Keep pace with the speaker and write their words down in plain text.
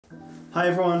Hi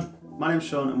everyone, my name's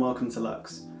Sean and welcome to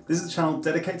Lux. This is a channel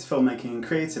dedicated to filmmaking and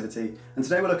creativity, and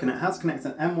today we're looking at how to connect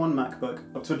an M1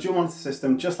 Macbook up to a dual monitor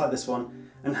system just like this one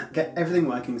and get everything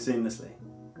working seamlessly.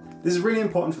 This is really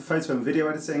important for photo and video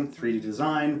editing, 3D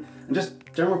design, and just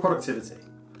general productivity.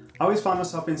 I always find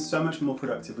myself being so much more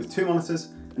productive with two monitors,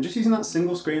 and just using that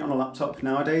single screen on a laptop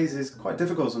nowadays is quite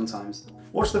difficult sometimes.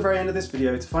 Watch the very end of this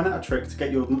video to find out a trick to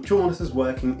get your dual monitors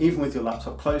working even with your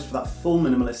laptop closed for that full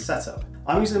minimalist setup.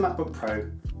 I'm using a MacBook Pro,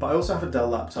 but I also have a Dell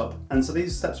laptop, and so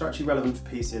these steps are actually relevant for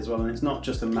PC as well, and it's not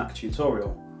just a Mac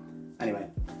tutorial. Anyway,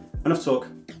 enough talk,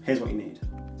 here's what you need.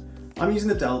 I'm using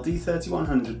the Dell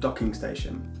D3100 docking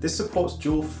station. This supports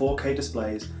dual 4K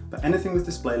displays, but anything with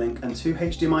DisplayLink and two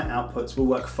HDMI outputs will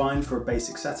work fine for a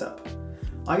basic setup.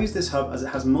 I use this hub as it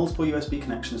has multiple USB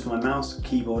connections for my mouse,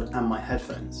 keyboard and my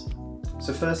headphones.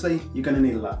 So firstly, you're going to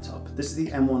need a laptop. This is the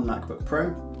M1 Macbook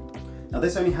Pro. Now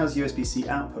this only has USB-C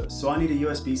outputs, so I need a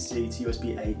USB-C to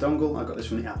USB-A dongle. I got this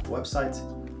from the Apple website.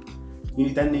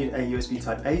 You then need a USB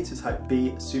Type A to Type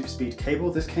B super speed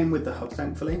cable. This came with the hub,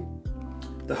 thankfully.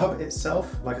 The hub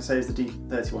itself, like I say, is the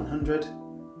D3100.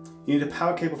 You need a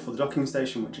power cable for the docking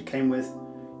station, which it came with.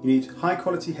 You need high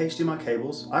quality HDMI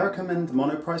cables. I recommend the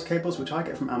monoprice cables, which I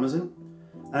get from Amazon.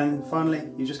 And finally,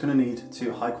 you're just going to need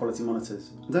two high quality monitors.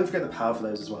 And don't forget the power for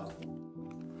those as well.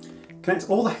 Connect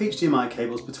all the HDMI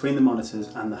cables between the monitors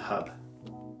and the hub.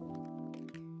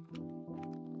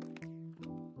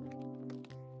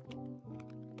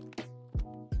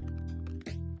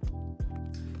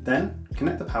 Then,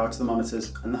 connect the power to the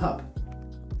monitors and the hub.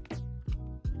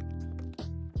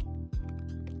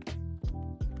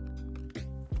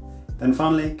 Then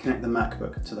finally, connect the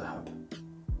MacBook to the hub.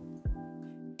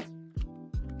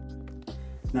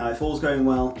 Now, if all's going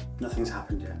well, nothing's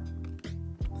happened yet.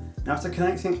 Now, after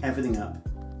connecting everything up,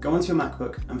 go onto your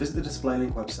MacBook and visit the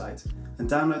DisplayLink website and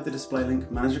download the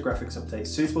DisplayLink Manager Graphics update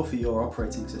suitable for your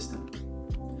operating system.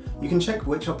 You can check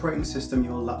which operating system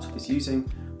your laptop is using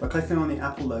by clicking on the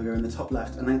Apple logo in the top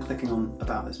left and then clicking on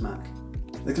About This Mac.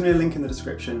 There's going to be a link in the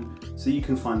description so you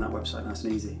can find that website nice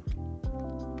and easy.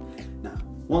 Now,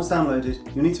 once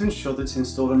downloaded, you'll need to ensure that it's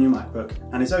installed on your MacBook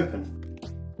and is open.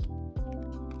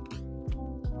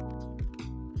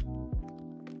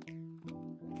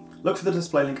 Look for the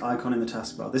DisplayLink icon in the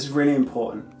taskbar. This is really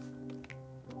important.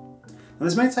 Now,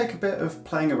 this may take a bit of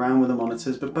playing around with the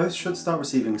monitors, but both should start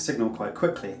receiving a signal quite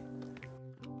quickly.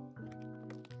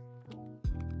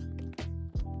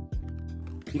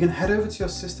 You can head over to your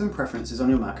system preferences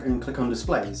on your Mac and click on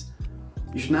Displays.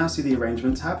 You should now see the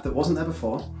Arrangement tab that wasn't there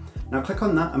before. Now click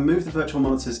on that and move the virtual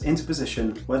monitors into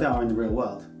position where they are in the real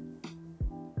world.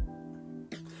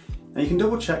 Now you can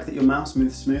double check that your mouse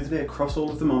moves smoothly across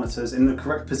all of the monitors in the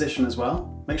correct position as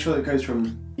well. Make sure that it goes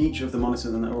from each of the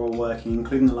monitors and that are all working,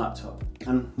 including the laptop.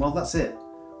 And well, that's it.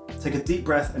 Take a deep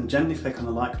breath and gently click on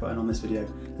the like button on this video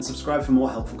and subscribe for more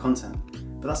helpful content.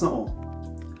 But that's not all.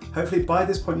 Hopefully by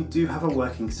this point you do have a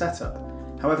working setup.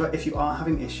 However, if you are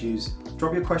having issues,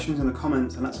 drop your questions in the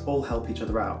comments and let's all help each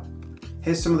other out.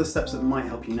 Here's some of the steps that might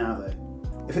help you now though.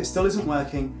 If it still isn't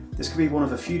working, this could be one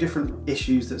of a few different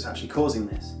issues that's actually causing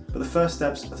this. But the first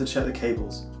steps are to check the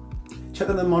cables. Check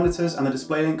that the monitors and the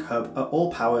DisplayLink hub are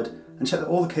all powered and check that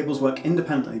all the cables work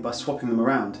independently by swapping them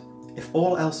around. If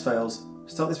all else fails,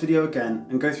 start this video again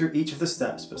and go through each of the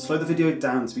steps, but slow the video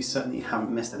down to be certain that you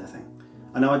haven't missed anything.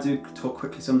 I know I do talk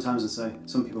quickly sometimes, and so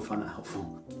some people find that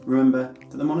helpful. Remember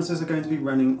that the monitors are going to be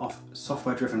running off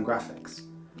software-driven graphics.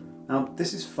 Now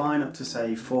this is fine up to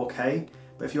say 4K,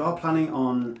 but if you are planning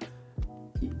on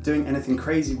doing anything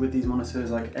crazy with these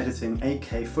monitors like editing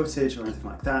 8K footage or anything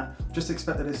like that, just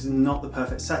expect that this is not the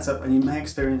perfect setup and you may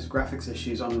experience graphics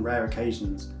issues on rare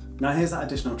occasions. Now here's that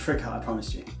additional trick I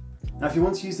promised you. Now if you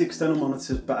want to use the external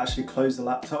monitors but actually close the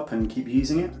laptop and keep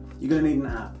using it, you're going to need an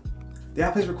app. The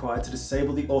app is required to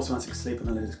disable the automatic sleep when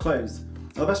the lid is closed.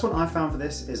 Now, the best one I found for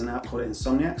this is an app called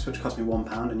Insomniacs, which cost me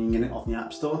 £1 and you can get it off the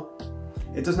App Store.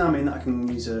 It does now mean that I can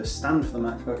use a stand for the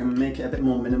MacBook and make it a bit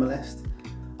more minimalist.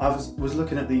 I was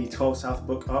looking at the 12 South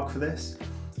Book Arc for this.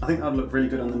 I think that would look really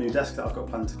good on the new desk that I've got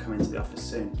planned to come into the office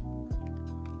soon.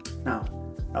 Now,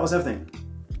 that was everything.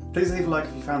 Please leave a like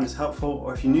if you found this helpful,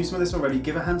 or if you knew some of this already,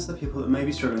 give a hand to the people that may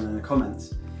be struggling in the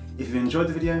comments. If you've enjoyed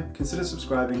the video, consider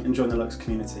subscribing and join the Lux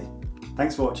community.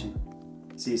 Thanks for watching.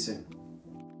 See you soon.